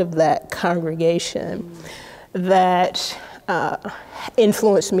part of that congregation that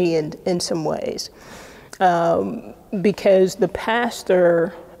influenced me in some ways. Because the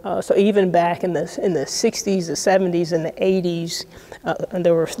pastor, so even back in the 60s, the 70s, and the 80s, and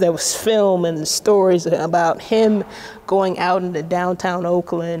there was film and stories about him going out into downtown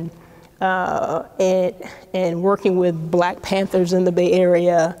Oakland and working with Black Panthers in the Bay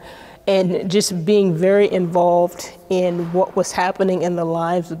Area, and just being very involved in what was happening in the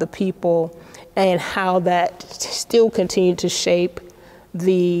lives of the people and how that still continued to shape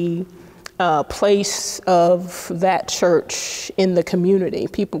the place of that church in the community.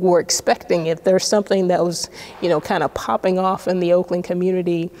 People were expecting, if there's something that was, kind of popping off in the Oakland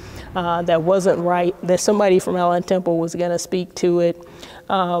community that wasn't right, that somebody from Allen Temple was going to speak to it.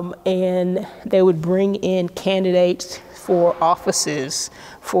 And they would bring in candidates for offices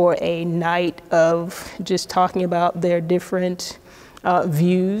for a night of just talking about their different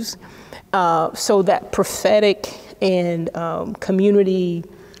views. So that prophetic and community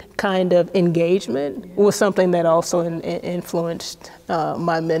kind of engagement was something that also influenced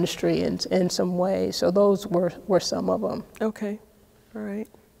my ministry in some ways. So those were some of them. Okay, all right.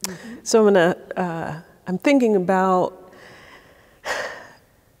 Mm-hmm. So I'm thinking about,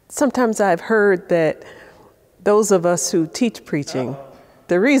 sometimes I've heard that those of us who teach preaching,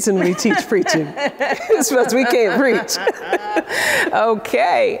 the reason we teach preaching is because we can't preach.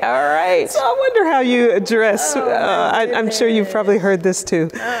 Okay, all right. So I wonder how you address, I'm sure you've probably heard this too.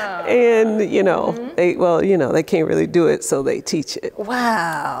 And, they can't really do it, so they teach it.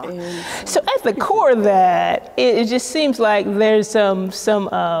 Wow. So at the core of that, it just seems like there's some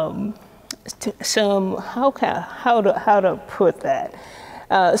how to put that?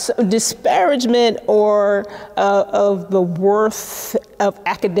 Some disparagement or of the worth of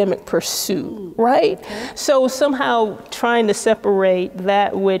academic pursuit, right? Okay. So somehow trying to separate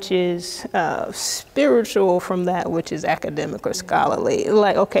that which is spiritual from that which is academic or scholarly.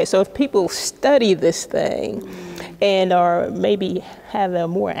 Like, okay, so if people study this thing and are maybe have a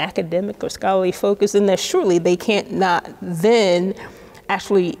more academic or scholarly focus, then surely they can't not then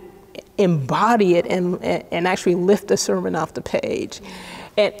actually embody it and actually lift the sermon off the page.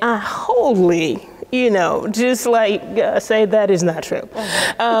 And I wholly, just say that is not true.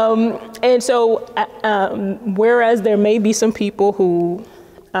 And so, whereas there may be some people who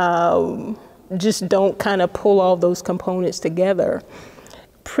just don't kind of pull all those components together,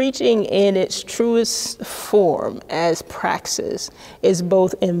 preaching in its truest form as praxis is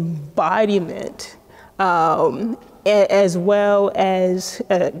both embodiment as well as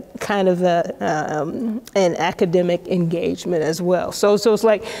kind of an academic engagement as well. So it's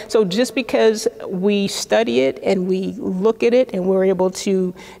like, so just because we study it and we look at it and we're able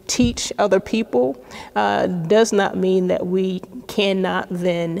to teach other people does not mean that we cannot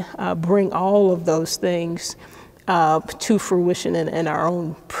then bring all of those things to fruition in our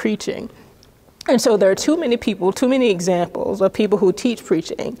own preaching. And so there are too many examples of people who teach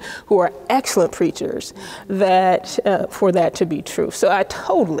preaching who are excellent preachers that for that to be true. So I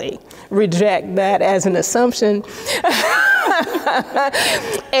totally reject that as an assumption.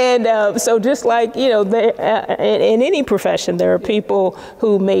 And so just like, in any profession, there are people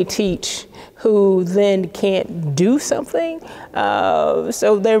who may teach who then can't do something.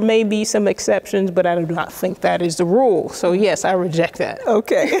 So there may be some exceptions, but I do not think that is the rule. So yes, I reject that.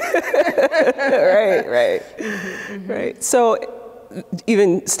 Okay. Right. So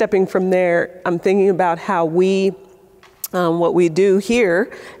even stepping from there, I'm thinking about how what we do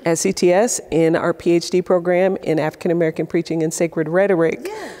here at CTS in our PhD program in African American Preaching and Sacred Rhetoric.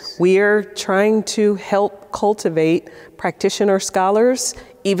 Yes. We are trying to help cultivate practitioner scholars,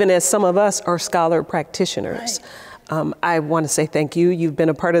 even as some of us are scholar practitioners. Right. I want to say thank you. You've been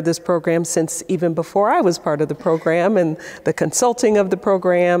a part of this program since even before I was part of the program, and the consulting of the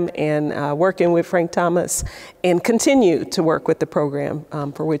program and working with Frank Thomas, and continue to work with the program,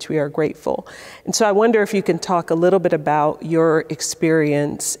 for which we are grateful. And so I wonder if you can talk a little bit about your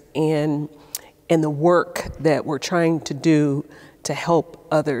experience and the work that we're trying to do to help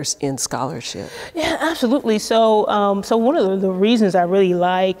others in scholarship. Yeah, absolutely. So, so one of the reasons I really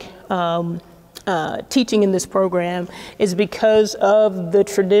like teaching in this program is because of the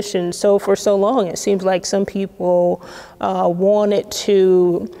tradition. So for so long, it seems like some people wanted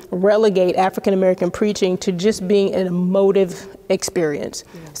to relegate African American preaching to just being an emotive experience.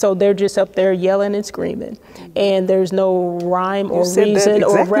 Yeah. So they're just up there yelling and screaming, and there's no rhyme or reason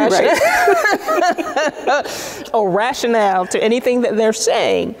or or rationale to anything that they're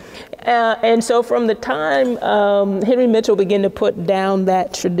saying. And so from the time Henry Mitchell began to put down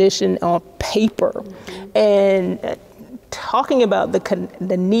that tradition on paper and talking about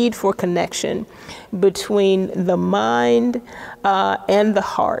the need for connection between the mind and the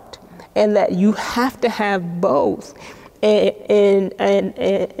heart, and that you have to have both, and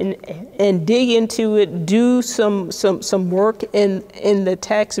dig into it, do some work in the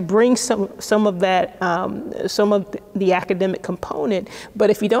text, bring some of that, some of the academic component.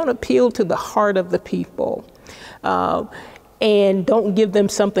 But if you don't appeal to the heart of the people and don't give them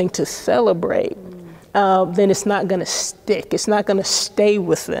something to celebrate, then it's not going to stick. It's not going to stay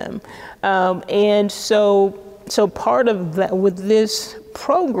with them. And so part of that with this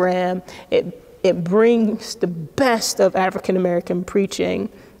program, it brings the best of African American preaching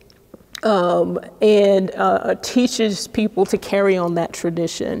and teaches people to carry on that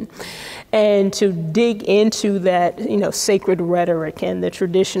tradition and to dig into that, sacred rhetoric and the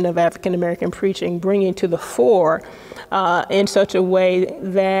tradition of African American preaching, bringing to the fore in such a way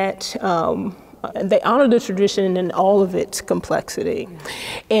that they honor the tradition in all of its complexity.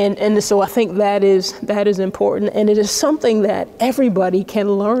 And so I think that is important, and it is something that everybody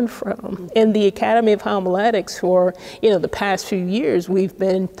can learn from. In the Academy of Homiletics for the past few years, we've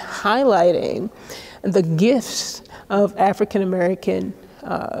been highlighting the gifts of African American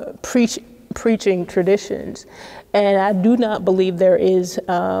preaching traditions. And I do not believe there is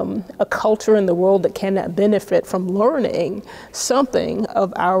a culture in the world that cannot benefit from learning something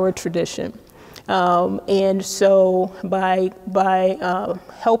of our tradition. And so by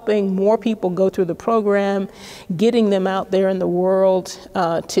helping more people go through the program, getting them out there in the world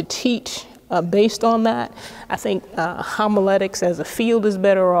to teach based on that, I think homiletics as a field is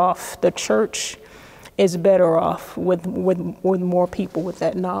better off. The church is better off with more people with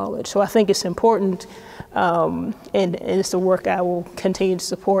that knowledge. So I think it's important, and it's the work I will continue to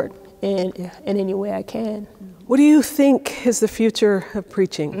support in any way I can. What do you think is the future of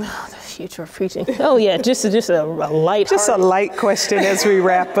preaching? Oh, the future of preaching. Oh yeah, just a light. Just a light question as we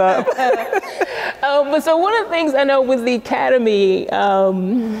wrap up. But so one of the things I know with the academy,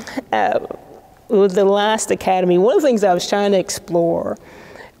 with the last academy, one of the things I was trying to explore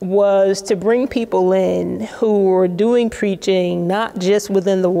was to bring people in who were doing preaching not just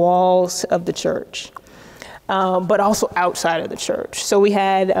within the walls of the church, but also outside of the church. So we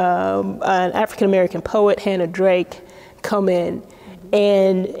had an African-American poet, Hannah Drake, come in,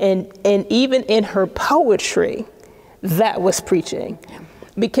 and even in her poetry, that was preaching.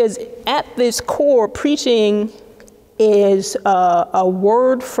 Because at this core, preaching is a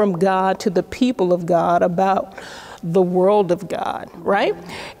word from God to the people of God about the world of God, right?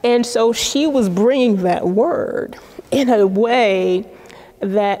 And so she was bringing that word in a way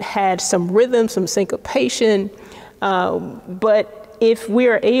that had some rhythm, some syncopation, but if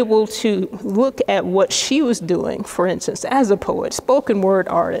we're able to look at what she was doing, for instance, as a poet, spoken word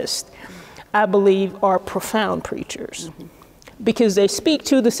artist, I believe are profound preachers. Because they speak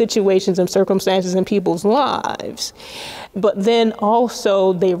to the situations and circumstances in people's lives, but then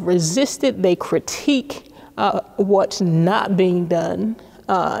also they resist it, they critique what's not being done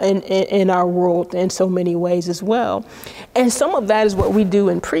in our world in so many ways as well. And some of that is what we do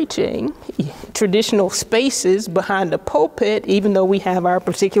in preaching, traditional spaces behind the pulpit, even though we have our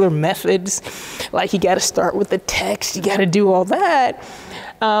particular methods, like you got to start with the text, you got to do all that.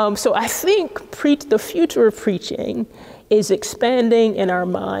 So I think the future of preaching is expanding in our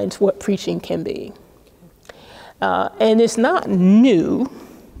minds what preaching can be. And it's not new.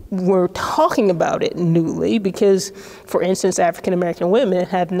 We're talking about it newly because, for instance, African American women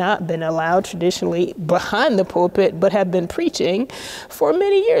have not been allowed traditionally behind the pulpit, but have been preaching for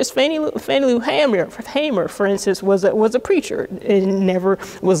many years. Fannie Lou Hamer, for instance, was a preacher and never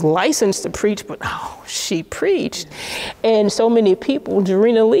was licensed to preach, but she preached. And so many people,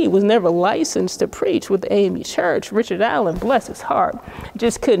 Jarena Lee was never licensed to preach with the AME Church. Richard Allen, bless his heart,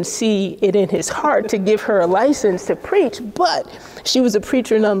 just couldn't see it in his heart to give her a license to preach, but she was a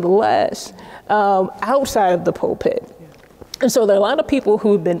preacher nonetheless, outside of the pulpit. And so there are a lot of people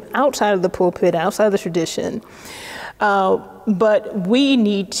who have been outside of the pulpit, outside of the tradition, but we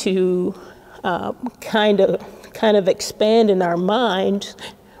need to kind of expand in our mind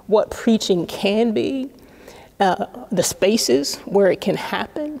what preaching can be, the spaces where it can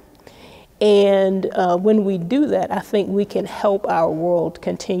happen. And when we do that, I think we can help our world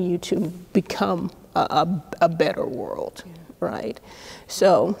continue to become a better world. Right.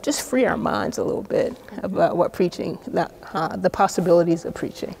 So just free our minds a little bit about what preaching, the possibilities of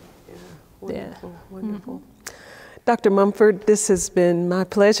preaching. Wonderful, wonderful. Dr. Mumford, this has been my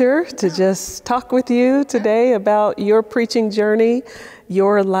pleasure to just talk with you today about your preaching journey,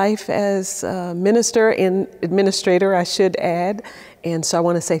 your life as a minister and administrator, I should add. And so I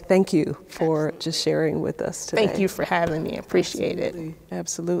want to say thank you for just sharing with us today. Thank you for having me. I appreciate it.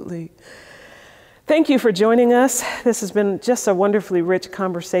 Absolutely. Thank you for joining us. This has been just a wonderfully rich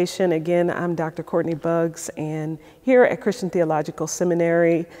conversation. Again, I'm Dr. Courtney Buggs, and here at Christian Theological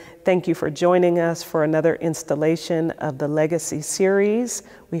Seminary, thank you for joining us for another installation of the Legacy series.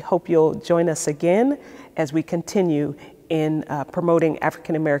 We hope you'll join us again as we continue in promoting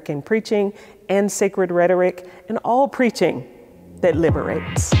African American preaching and sacred rhetoric and all preaching that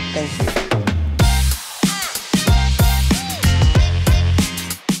liberates. Thank you.